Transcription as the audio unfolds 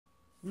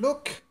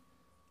Look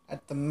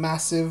at the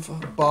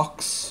massive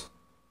box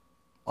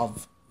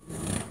of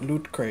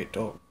Loot Crate,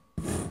 or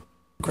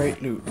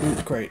Crate Loot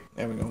Crate.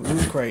 There we go,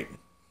 Loot Crate.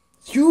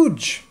 It's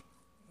huge!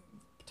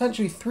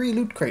 Potentially 3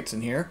 Loot Crates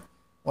in here,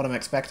 what I'm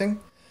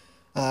expecting.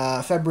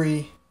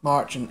 February,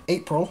 March, and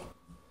April,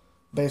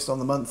 based on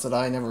the months that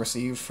I never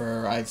received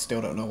for I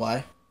still don't know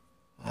why.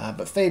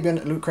 But Fabian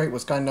at Loot Crate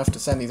was kind enough to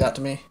send these out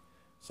to me,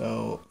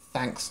 so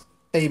thanks,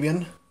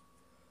 Fabian.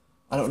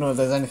 I don't know if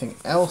there's anything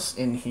else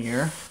in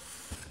here.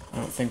 I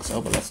don't think so,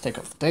 but let's take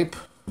off the tape.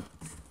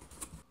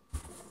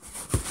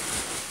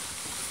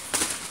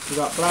 We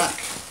got black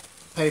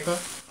paper.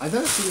 I've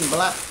never seen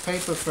black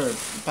paper for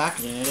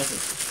packaging. I guess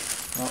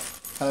it's... Oh,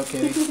 hello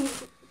kitty.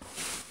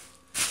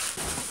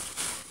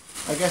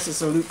 I guess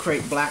it's a Loot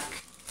Crate black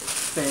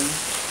thing.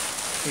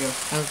 Here,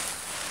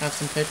 have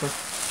some paper.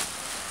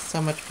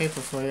 So much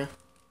paper for you.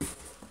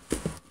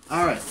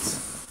 Alright.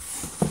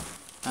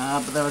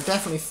 But there are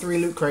definitely 3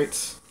 Loot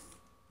Crates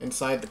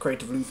inside the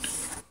crate of loot.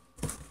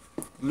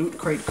 Loot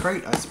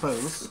Crate, I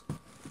suppose.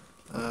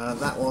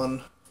 That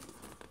one,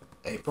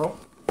 April.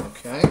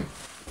 Okay.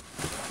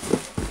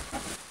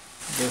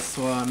 This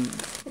one,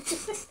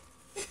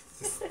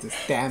 this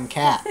damn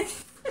cat.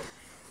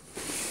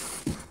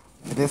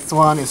 This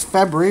one is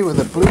February with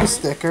a blue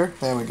sticker.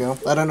 There we go.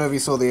 I don't know if you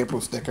saw the April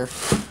sticker.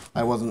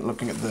 I wasn't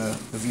looking at the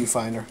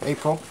viewfinder.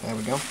 April. There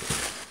we go.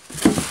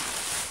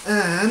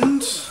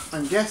 And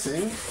I'm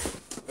guessing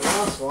the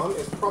last one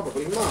is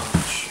probably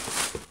March.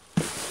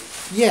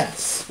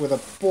 Yes, with a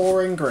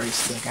boring grey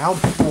stick. How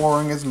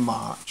boring is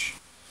March?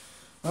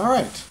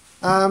 Alright.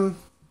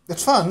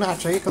 It's fun,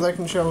 actually, because I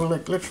can show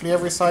like literally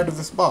every side of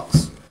this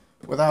box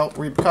without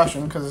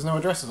repercussion, because there's no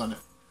addresses on it.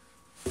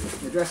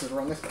 The addresses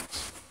are on this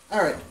box.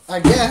 Alright, I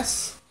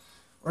guess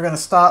we're going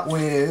to start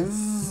with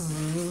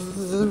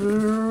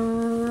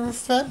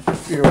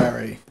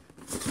February.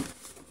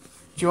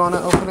 Do you want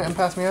to open it and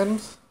pass me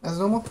items, as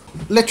normal?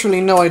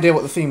 Literally no idea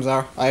what the themes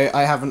are.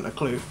 I haven't a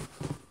clue.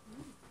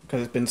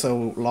 Because it's been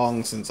so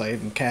long since I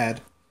even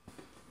cared.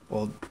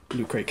 Well,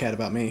 Loot Crate cared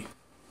about me.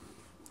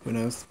 Who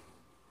knows?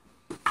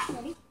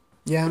 Ready?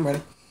 Yeah, I'm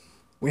ready.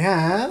 We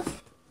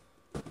have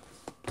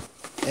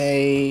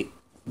a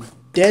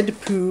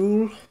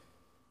Deadpool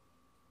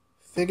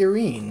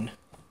figurine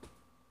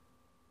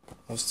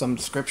of some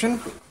description.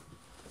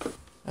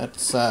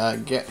 Let's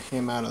get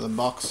him out of the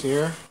box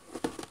here.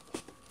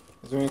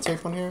 Is there any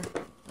tape on here?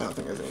 I don't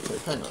think there's any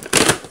tape. Hang on.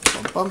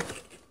 Bum, bum.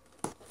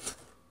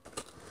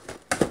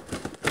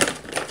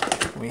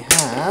 We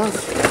have...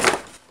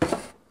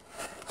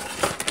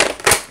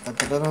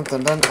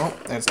 Oh,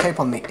 there's tape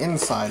on the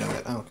inside of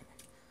it. Okay.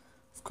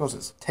 Of course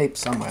it's tape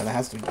somewhere. There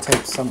has to be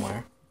tape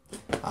somewhere.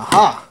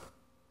 Aha!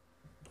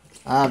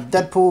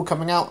 Deadpool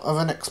coming out of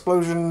an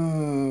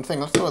explosion thing.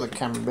 Let's lower the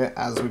camera a bit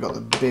as we got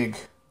the big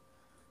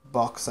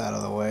box out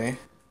of the way.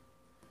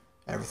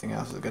 Everything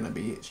else is going to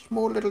be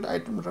small little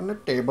items on the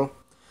table.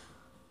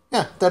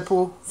 Yeah,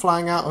 Deadpool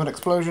flying out of an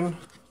explosion.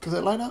 Does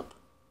it light up?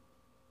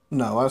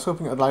 No, I was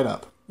hoping it would light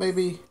up.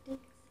 Maybe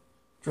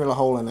drill a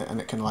hole in it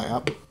and it can light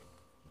up.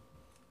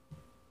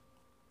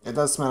 It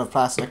does smell of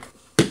plastic.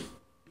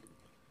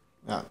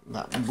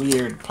 That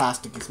weird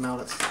plasticky smell.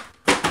 Let's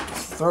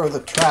throw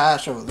the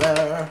trash over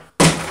there.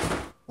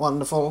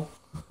 Wonderful.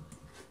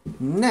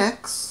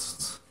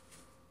 Next.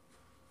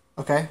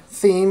 Okay,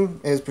 theme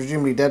is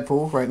presumably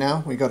Deadpool right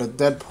now. We got a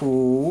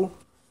Deadpool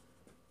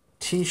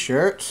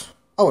t-shirt.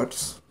 Oh,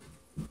 it's...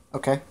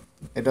 Okay.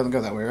 It doesn't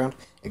go that way around.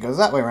 It goes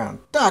that way around.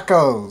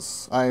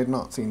 Tacos! I had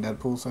not seen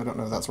Deadpool, so I don't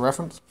know if that's a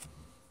reference.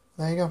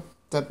 There you go.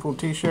 Deadpool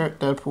t-shirt,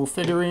 Deadpool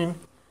figurine.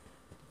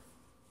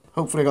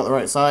 Hopefully I got the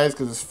right size,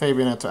 because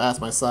Fabian had to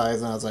ask my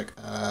size, and I was like,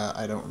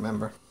 I don't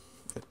remember.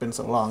 It's been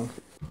so long.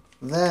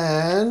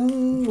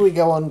 Then we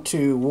go on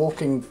to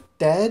Walking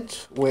Dead,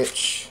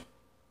 which...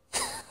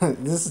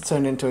 this has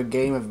turned into a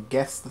game of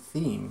guess the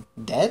theme.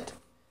 Dead?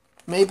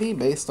 Maybe,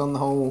 based on the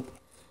whole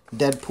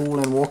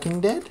Deadpool and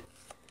Walking Dead?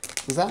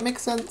 Does that make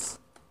sense?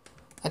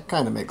 That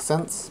kind of makes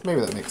sense. Maybe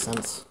that makes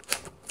sense.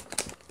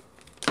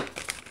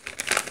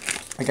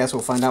 I guess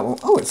we'll find out. Well,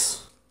 oh,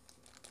 it's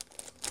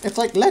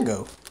like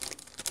Lego.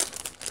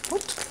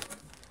 What?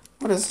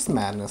 What is this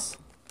madness?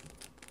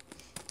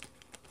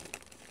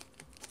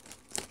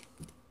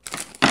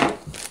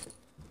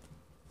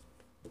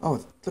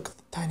 Oh, look at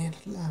the tiny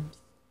little arms.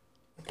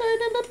 Tiny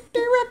little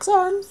T-Rex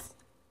arms.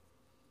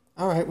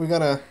 Alright, we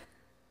gotta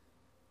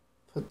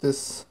put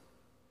this...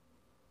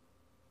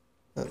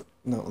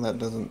 No, that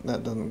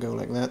doesn't go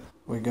like that.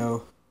 We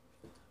go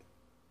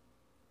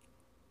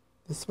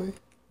this way?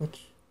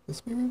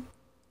 This way around?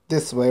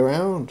 This way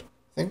around,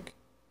 I think.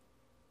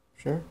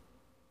 Sure.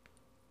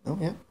 Oh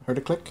yeah, heard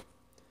a click.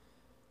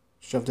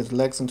 Shoved his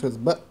legs into his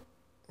butt.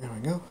 There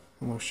we go.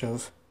 And we'll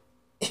shove...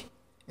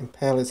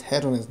 impale his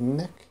head on his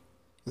neck.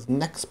 His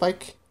neck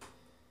spike.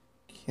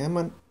 Come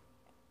on.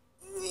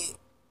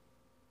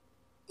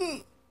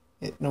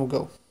 It no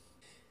go.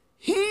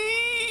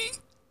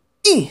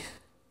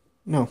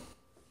 No.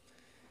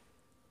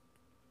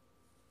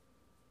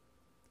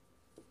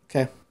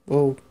 Okay.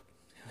 Well,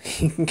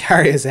 he can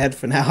carry his head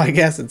for now, I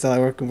guess, until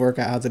I can work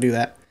out how to do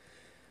that.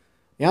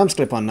 The arms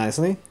clip on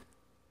nicely.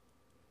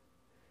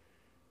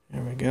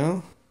 There we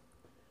go.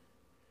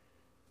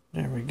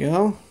 There we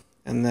go.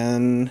 And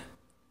then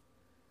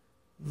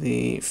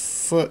the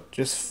foot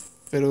just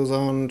fiddles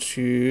on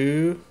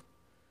to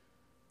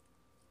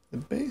the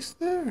base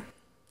there.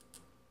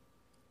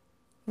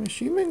 I'm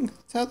assuming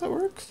that's how that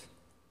works.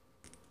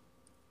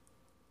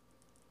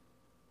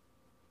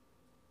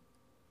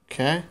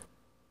 Okay.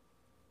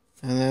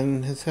 And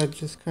then his head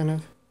just kind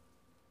of...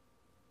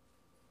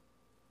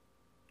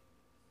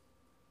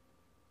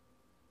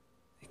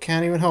 He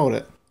can't even hold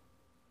it.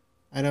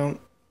 I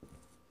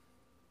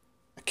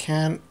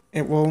can't,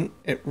 it won't,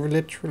 it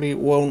literally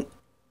won't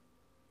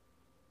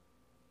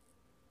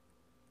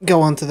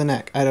go onto the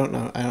neck. I don't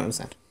know, I don't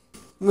understand.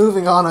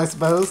 Moving on, I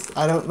suppose.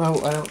 I don't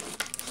know,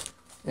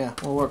 yeah,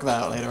 we'll work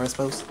that out later, I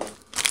suppose.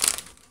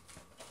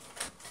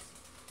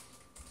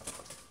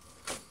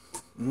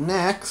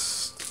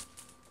 Next,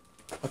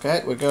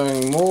 okay, we're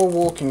going more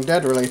Walking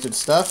Dead related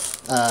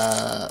stuff.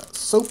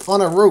 Soap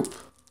on a Rope.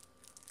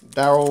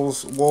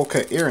 Daryl's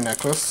Walker ear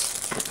necklace.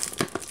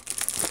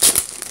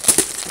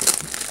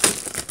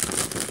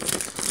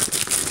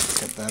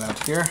 Get that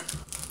out here.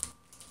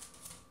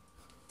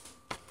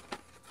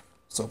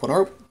 Soap on a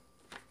rope.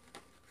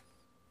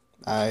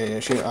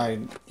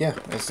 Yeah,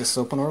 it's just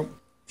soap on a rope.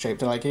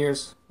 Shaped like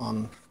ears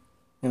on,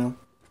 you know,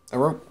 a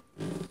rope.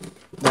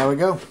 There we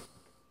go.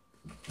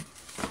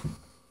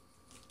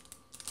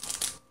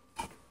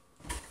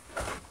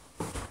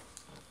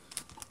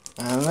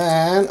 And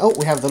then, oh,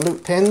 we have the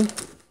loot pin.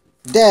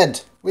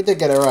 Dead. We did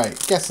get it right.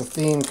 Guess the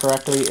theme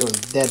correctly. It was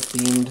dead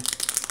themed.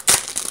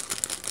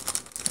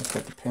 Let's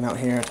get the pin out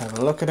here to have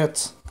a look at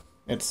it.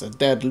 It's a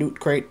dead loot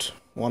crate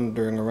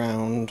wandering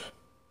around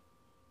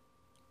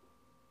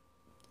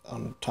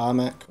on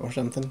tarmac or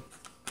something.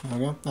 There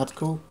we go. That's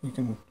cool. You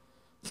can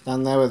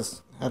stand there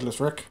with Headless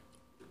Rick.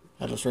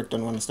 Headless Rick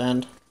doesn't want to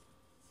stand.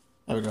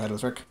 There we go,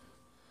 Headless Rick.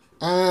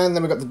 And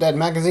then we got the Dead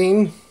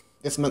magazine.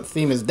 This month's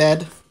theme is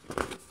dead.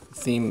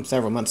 Theme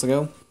several months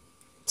ago.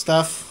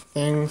 Stuff,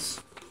 things,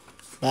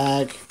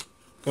 bag,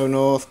 go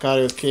north,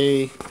 Cardio's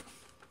key,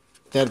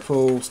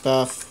 Deadpool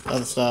stuff,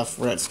 other stuff,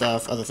 red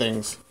stuff, other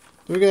things.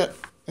 Do we get,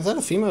 is that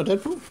a female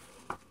Deadpool?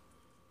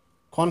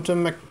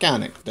 Quantum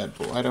Mechanic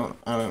Deadpool. I don't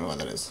know what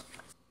that is.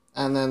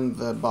 And then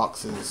the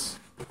boxes,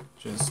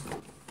 just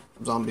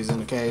zombies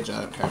in a cage.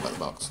 I don't care about the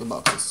box. The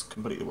box is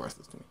completely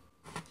worthless to me.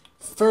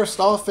 First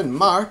off, in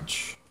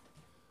March,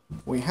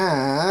 we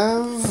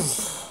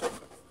have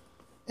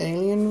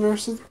Alien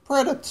vs.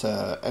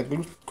 Predator, a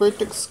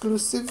great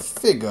exclusive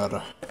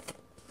figure.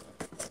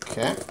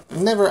 Okay,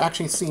 never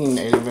actually seen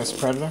Alien vs.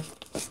 Predator.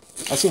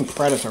 I've seen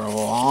Predator a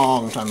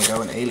long time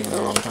ago and Alien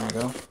a long time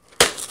ago.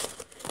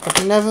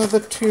 But never the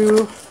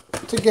two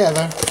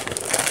together.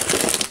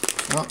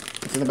 Oh,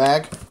 it's in the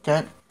bag.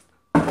 Okay.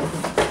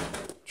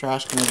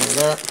 Trash can over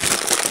there.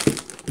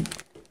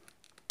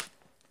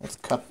 Let's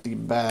cut the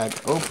bag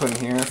open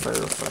here for a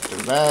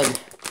reflective bag.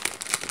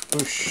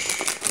 Boosh.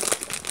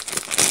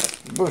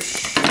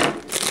 Bush.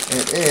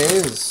 It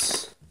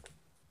is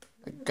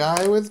a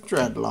guy with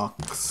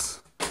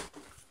dreadlocks.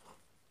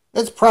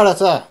 It's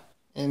Predator!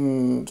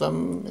 In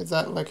some, is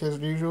that like his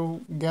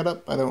usual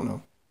getup? I don't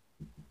know.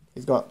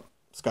 He's got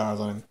scars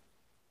on him.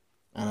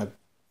 And a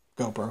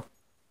GoPro.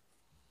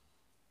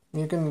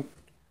 You can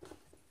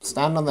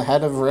stand on the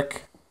head of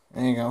Rick.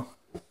 There you go.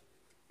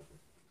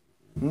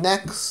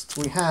 Next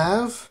we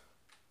have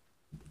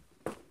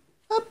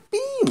a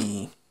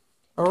beanie.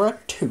 Or a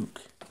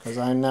toque. Because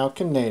I'm now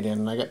Canadian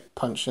and I get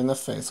punched in the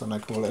face when I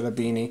call it a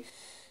beanie.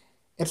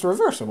 It's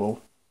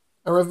reversible.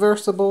 A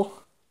reversible.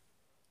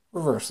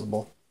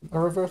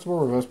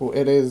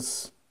 It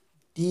is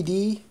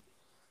DD.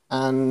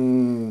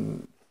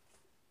 And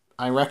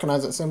I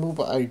recognize that symbol,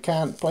 but I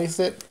can't place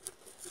it.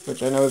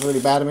 Which I know is really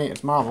bad of me.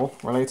 It's Marvel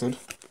related.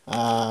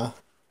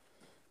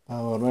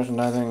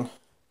 Merchandising.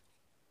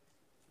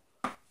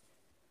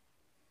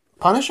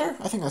 Punisher?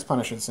 I think that's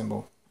Punisher's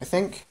symbol. I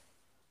think.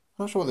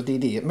 I'm not sure what the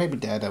DD. It may be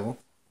Daredevil.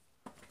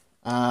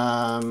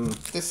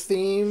 This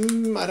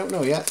theme, I don't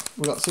know yet.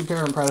 We got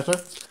Superior and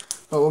Predator.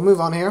 But we'll move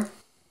on here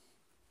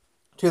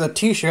to the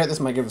t-shirt. This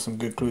might give us some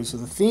good clues to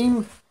the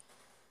theme.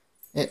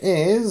 It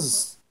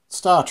is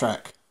Star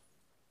Trek.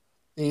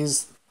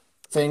 These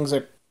things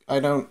are,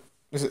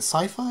 is it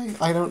sci-fi?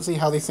 I don't see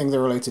how these things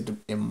are related to,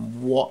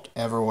 in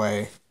whatever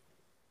way.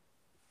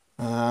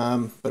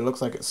 But it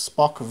looks like it's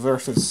Spock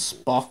versus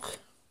Spock.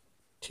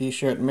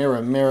 T-shirt,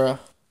 mirror, mirror.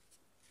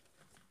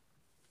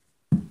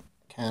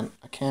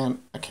 I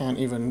can't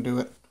even do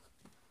it.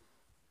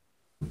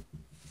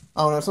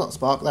 Oh no, it's not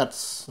Spock,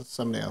 that's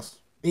somebody else.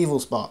 Evil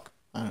Spock.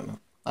 I don't know.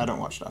 I don't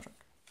watch Star Trek.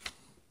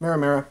 Mirror,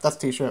 mirror, that's a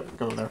t-shirt,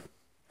 go over there.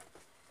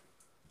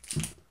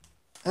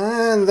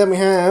 And then we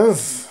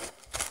have...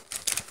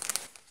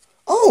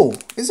 Oh!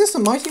 Is this a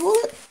Mighty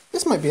Wallet?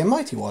 This might be a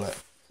Mighty Wallet.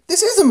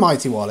 This is a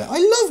Mighty Wallet! I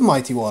love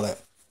Mighty Wallet!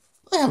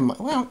 I have my...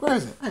 Where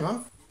is it? Hang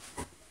on.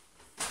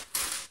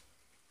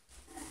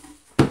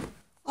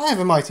 I have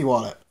a Mighty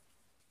Wallet.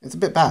 It's a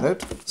bit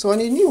battered, so I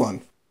need a new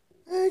one.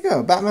 There you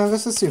go, Batman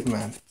vs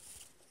Superman.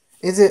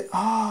 Is it?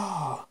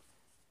 Oh,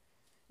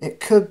 it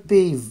could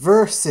be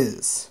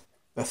versus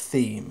the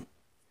theme.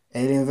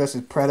 Alien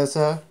vs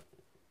Predator.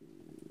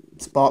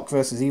 Spock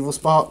vs Evil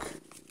Spock.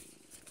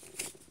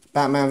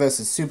 Batman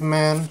vs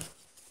Superman.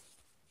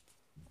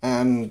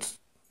 And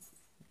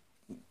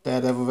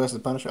Daredevil vs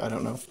Punisher. I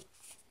don't know.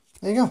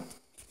 There you go.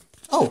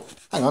 Oh,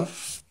 hang on.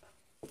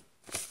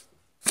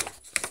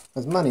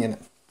 There's money in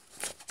it.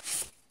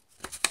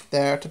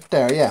 There to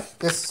there, yeah.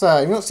 This,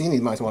 you've not seen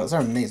these Mighty Wallets,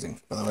 they're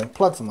amazing, by the way.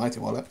 Plug for Mighty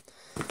Wallet.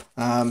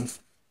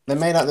 They're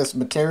made out of this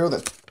material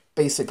that's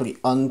basically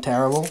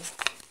unterrible.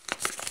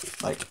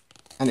 Like,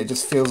 and it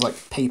just feels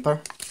like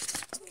paper.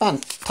 It's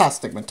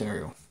fantastic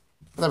material.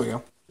 There we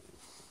go.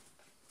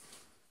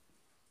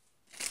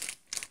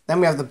 Then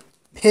we have the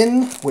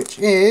pin, which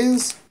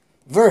is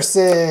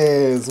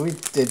Versus. We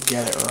did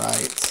get it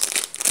right.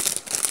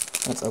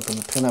 Let's open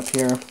the pin up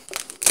here.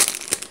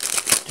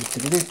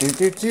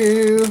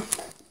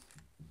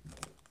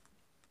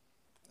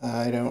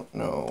 I don't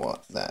know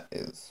what that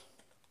is.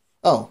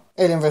 Oh,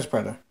 Alien vs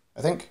Predator,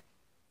 I think.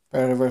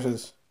 Predator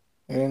versus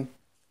Alien.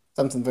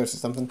 Something versus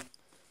something.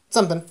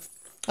 Something.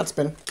 That's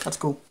spin. That's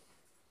cool.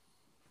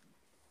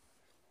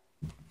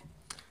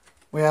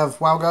 We have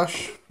Wow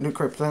Gosh. Luke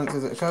represents.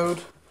 Is it a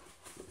code?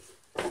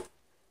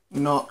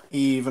 Not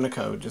even a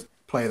code. Just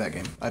play that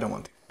game. I don't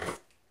want to.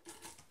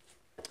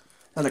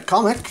 Then a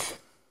comic.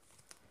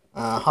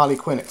 Harley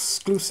Quinn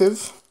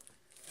exclusive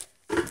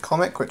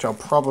comic, which I'll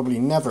probably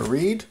never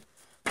read.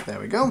 There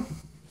we go.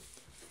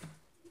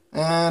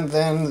 And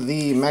then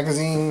the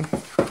magazine,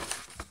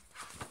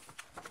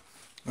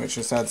 which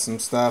just had some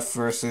stuff,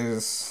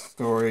 versus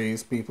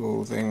stories,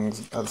 people,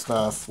 things, other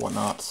stuff,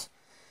 whatnot.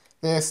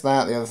 This,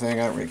 that, the other thing.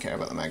 I don't really care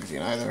about the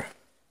magazine either.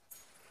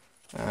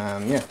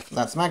 Yeah,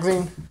 that's the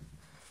magazine.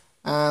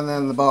 And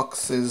then the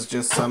box is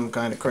just some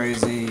kind of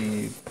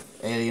crazy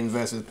Alien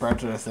versus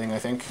Predator thing, I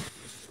think.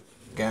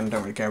 Again,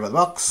 don't really care about the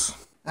box.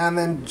 And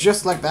then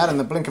just like that, in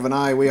the blink of an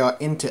eye, we are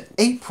into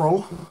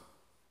April.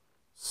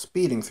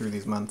 Speeding through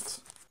these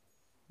months.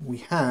 We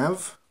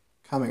have,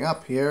 coming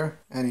up here,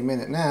 any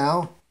minute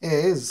now,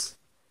 is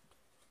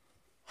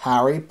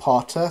Harry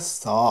Potter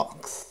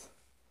socks.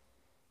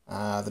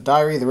 The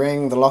diary, the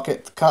ring, the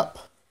locket, the cup,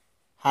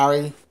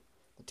 Harry,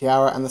 the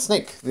tiara, and the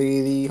snake.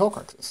 The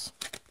Horcruxes.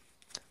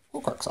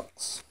 Horcrux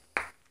socks.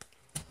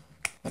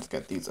 Let's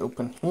get these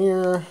open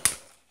here.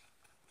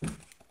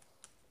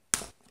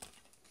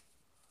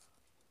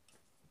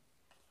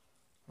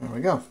 There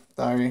we go.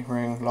 Diary,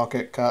 ring,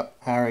 locket, cup,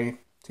 Harry,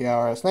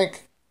 tiara,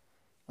 snake.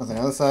 Nothing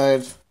on the other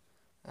side.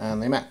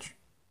 And they match,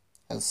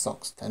 as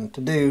socks tend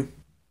to do.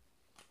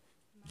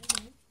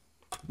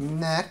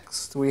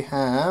 Next, we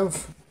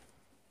have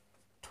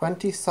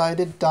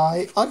 20-sided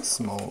die ice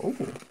mold.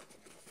 Ooh.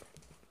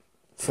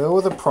 Fill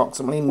with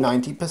approximately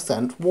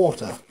 90%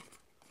 water.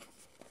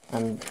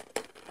 And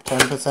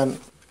 10%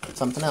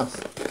 something else.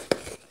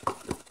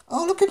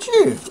 Oh, look at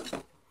you!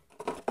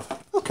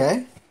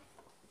 Okay.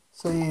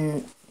 So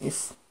you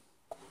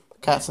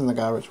cat's in the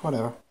garbage,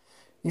 whatever.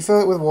 You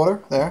fill it with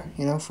water, there,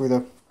 you know, through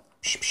the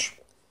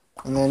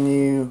and then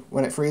you,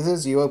 when it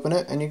freezes, you open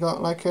it and you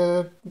got like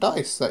a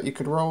dice that you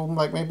could roll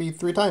like maybe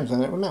 3 times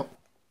and it would melt.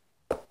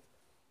 There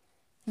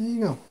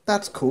you go.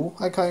 That's cool.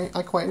 I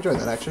quite enjoy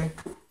that actually.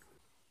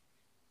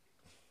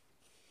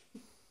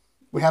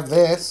 We have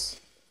this,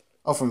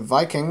 from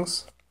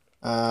Vikings,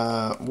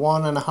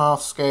 1.5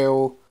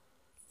 scale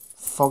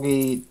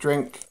foggy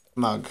drink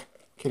mug.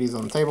 Kitty's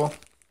on the table.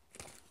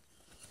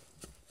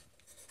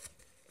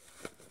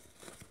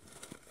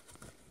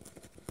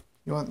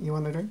 You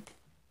want a drink?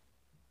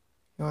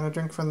 You want a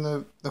drink from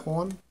the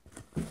horn?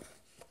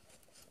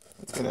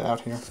 Let's get it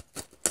out here.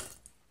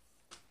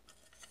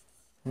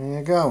 There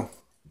you go.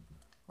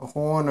 A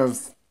horn of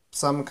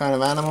some kind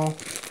of animal.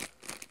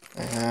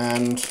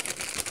 And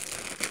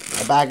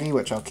a baggie,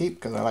 which I'll keep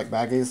because I like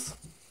baggies.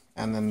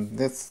 And then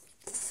this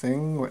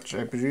thing, which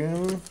I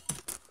presume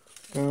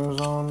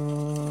goes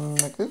on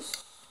like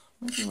this.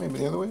 Maybe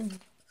the other way.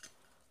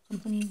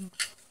 Something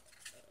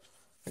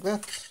like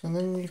that. And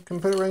then you can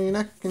put it around your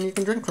neck and you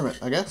can drink from it,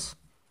 I guess.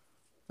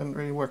 Doesn't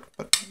really work,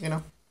 but you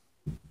know.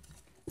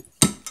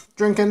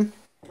 Drinking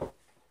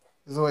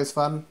is always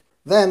fun.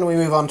 Then we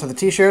move on to the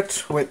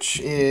t-shirt, which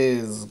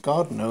is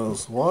God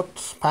knows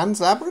what. Pan's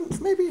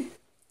Labyrinth, maybe?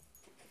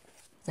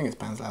 I think it's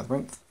Pan's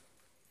Labyrinth.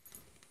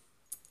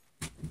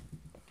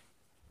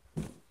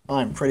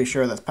 I'm pretty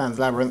sure that's Pan's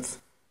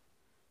Labyrinth.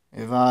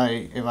 If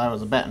I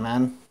was a betting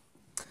man.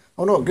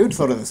 Oh no, Good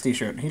thought of this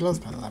t-shirt. He loves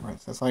Pan's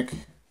Labyrinth. It's like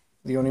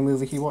the only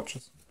movie he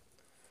watches.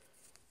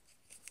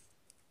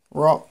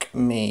 Rock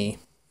me.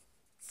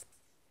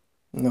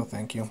 No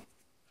thank you.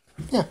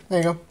 Yeah, there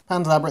you go.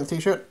 Pan's Labyrinth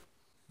t-shirt.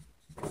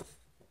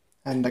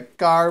 And a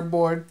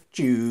cardboard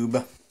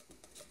tube.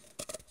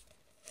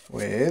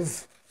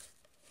 With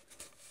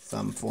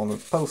some form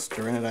of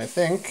poster in it, I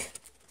think.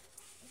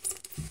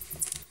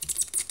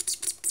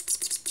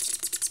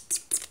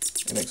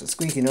 It makes a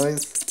squeaky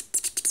noise.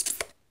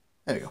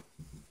 There you go.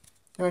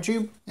 You want a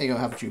tube? There you go,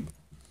 have a tube.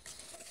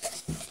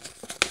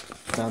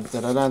 Dun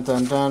dun dun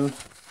dun dun.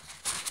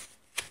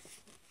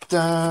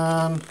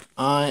 Dun.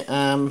 I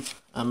am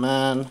a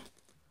man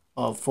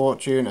of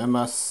fortune and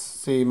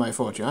must see my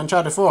fortune.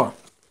 Uncharted 4.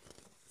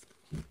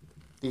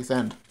 Deep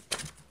End.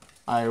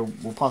 I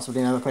will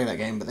possibly never play that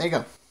game, but there you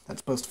go.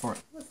 That's post for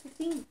it. What's the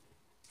theme?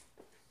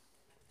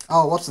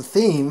 Oh, what's the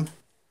theme?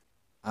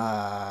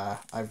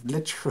 I've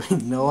literally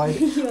no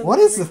idea. What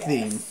is the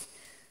theme?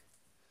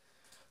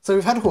 So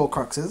we've had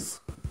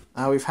Horcruxes.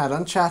 We've had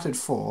Uncharted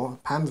 4,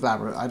 Pan's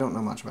Labyrinth. I don't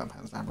know much about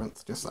Pan's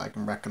Labyrinth, just so I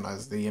can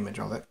recognise the image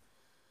of it.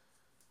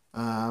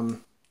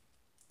 And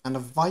a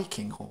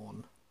Viking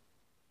horn.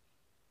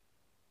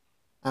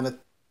 And a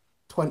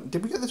 20...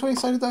 Did we get the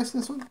 20-sided dice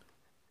in this one?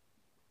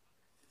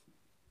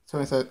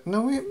 20-sided...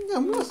 No, we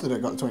must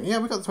have got the 20... Yeah,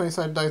 we got the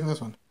 20-sided dice in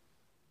this one.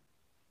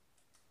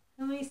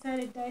 How many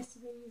sided dice do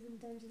they use in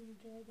Dungeons and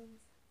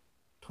Dragons?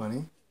 20.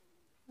 Okay,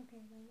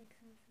 that makes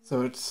sense.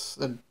 So it's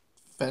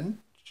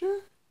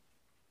adventure?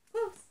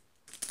 Close.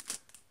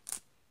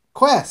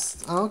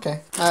 Quest! Oh,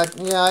 okay.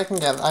 Yeah,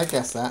 I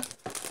guess that.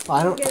 But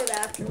I don't... Get it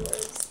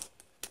afterwards.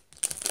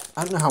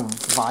 I don't know how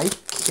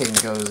Viking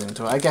goes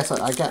into it. I guess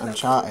I get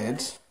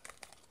Uncharted.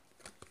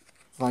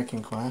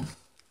 Viking Quest.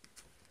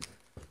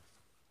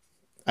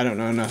 I don't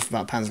know enough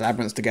about Pan's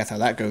Labyrinth to guess how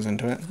that goes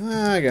into it.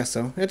 I guess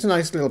so. It's a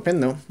nice little pin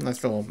though.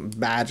 Nice little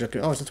badge.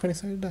 Oh, it's a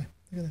 20-sided die.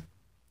 Look at that.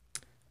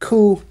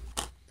 Cool.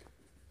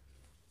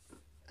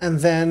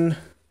 And then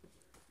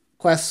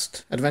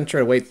Quest, Adventure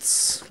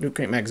awaits, Loot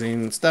Crate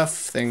magazine, stuff,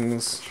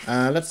 things.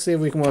 Let's see if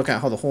we can work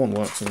out how the horn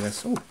works in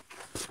this. Oh,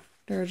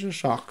 there's your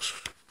socks.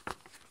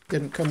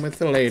 Didn't come with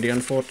the lady,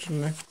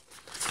 unfortunately.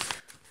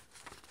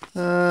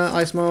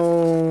 Ice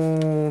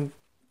mode,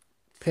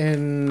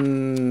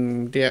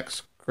 pin,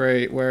 DX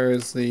crate. Where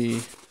is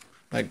the,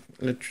 like,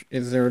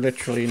 is there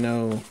literally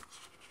no,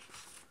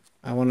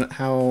 I want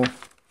how,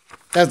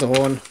 there's the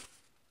horn.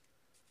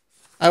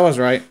 I was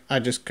right, I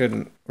just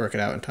couldn't work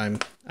it out in time.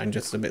 I'm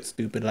just a bit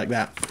stupid like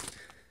that.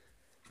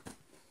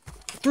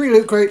 3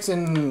 loot crates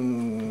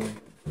in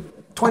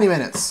 20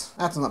 minutes.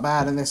 That's not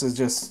bad, and this is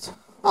just...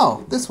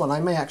 Oh, this one I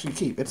may actually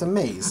keep. It's a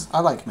maze.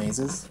 I like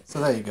mazes, so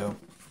there you go.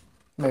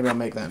 Maybe I'll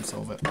make that and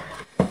solve it.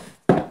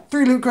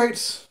 3 loot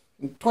crates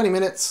in 20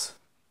 minutes.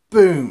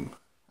 Boom.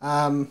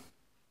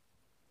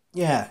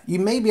 Yeah, you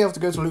may be able to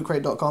go to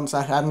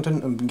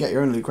lootcrate.com/Addington and get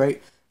your own loot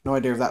crate. No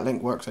idea if that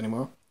link works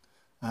anymore.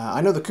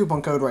 I know the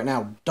coupon code right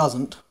now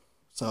doesn't,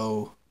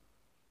 so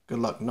good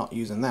luck not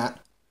using that.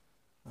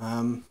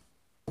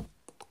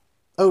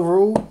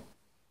 Overall,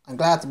 I'm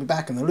glad to be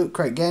back in the Loot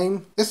Crate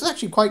game. This is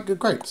actually quite good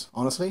crates,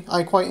 honestly.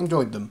 I quite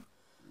enjoyed them.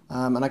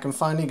 And I can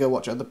finally go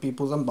watch other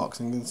people's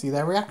unboxing and see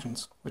their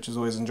reactions, which is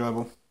always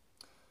enjoyable.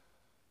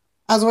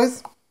 As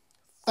always,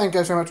 thank you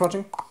guys very much for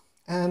watching,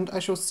 and I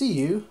shall see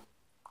you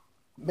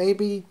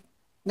maybe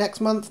next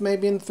month,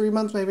 maybe in 3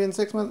 months, maybe in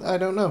 6 months, I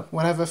don't know.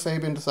 Whenever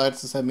Fabian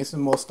decides to send me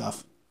some more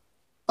stuff.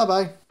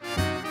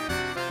 Bye-bye.